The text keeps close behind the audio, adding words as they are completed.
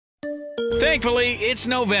Thankfully, it's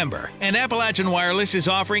November, and Appalachian Wireless is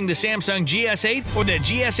offering the Samsung GS8 or the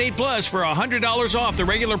GS8 Plus for $100 off the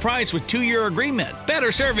regular price with 2-year agreement.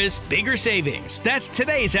 Better service, bigger savings. That's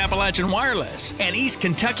today's Appalachian Wireless, an East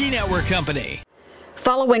Kentucky network company.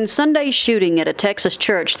 Following Sunday's shooting at a Texas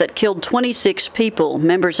church that killed 26 people,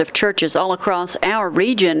 members of churches all across our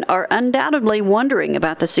region are undoubtedly wondering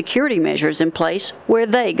about the security measures in place where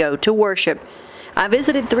they go to worship. I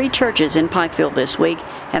visited 3 churches in Pikeville this week,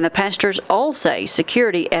 and the pastors all say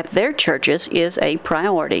security at their churches is a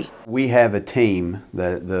priority. We have a team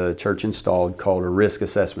that the church installed called a risk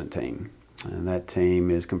assessment team. And that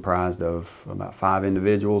team is comprised of about 5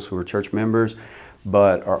 individuals who are church members,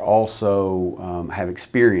 but are also have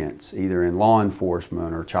experience either in law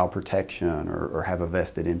enforcement or child protection or have a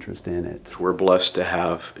vested interest in it. We're blessed to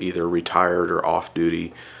have either retired or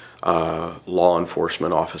off-duty law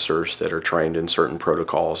enforcement officers that are trained in certain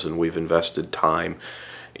protocols, and we've invested time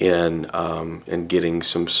in getting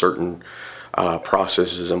some certain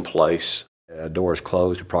processes in place. A door is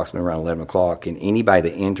closed approximately around 11 o'clock, and anybody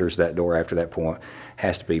that enters that door after that point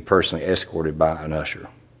has to be personally escorted by an usher.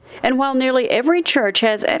 And while nearly every church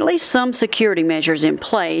has at least some security measures in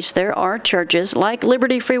place, there are churches like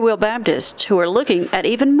Liberty Free Will Baptist who are looking at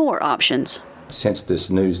even more options. Since this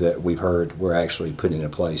news that we've heard, we're actually putting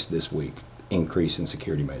in place this week increase in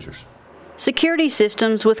security measures. Security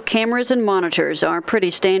systems with cameras and monitors are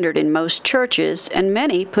pretty standard in most churches, and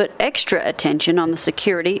many put extra attention on the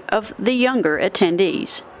security of the younger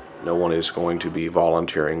attendees. No one is going to be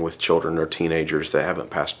volunteering with children or teenagers that haven't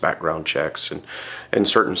passed background checks and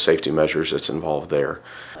certain safety measures that's involved there.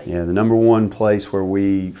 Yeah, the number one place where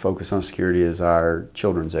we focus on security is our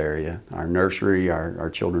children's area, our nursery, our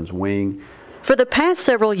children's wing. For the past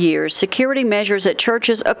several years, security measures at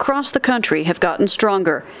churches across the country have gotten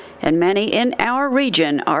stronger, and many in our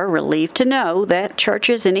region are relieved to know that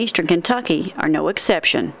churches in eastern Kentucky are no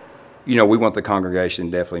exception. You know, we want the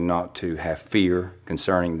congregation definitely not to have fear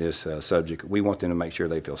concerning this subject. We want them to make sure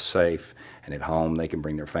they feel safe and at home, they can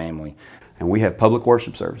bring their family. And we have public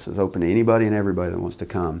worship services open to anybody and everybody that wants to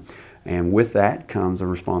come. And with that comes a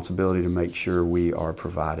responsibility to make sure we are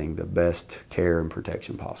providing the best care and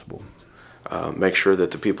protection possible. Make sure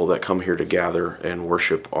that the people that come here to gather and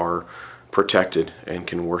worship are protected and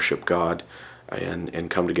can worship God and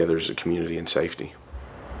come together as a community in safety.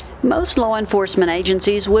 Most law enforcement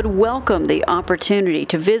agencies would welcome the opportunity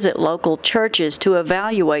to visit local churches to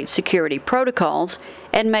evaluate security protocols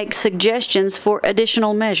and make suggestions for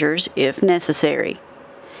additional measures if necessary.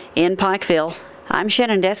 In Pikeville, I'm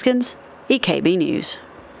Shannon Deskins, EKB News.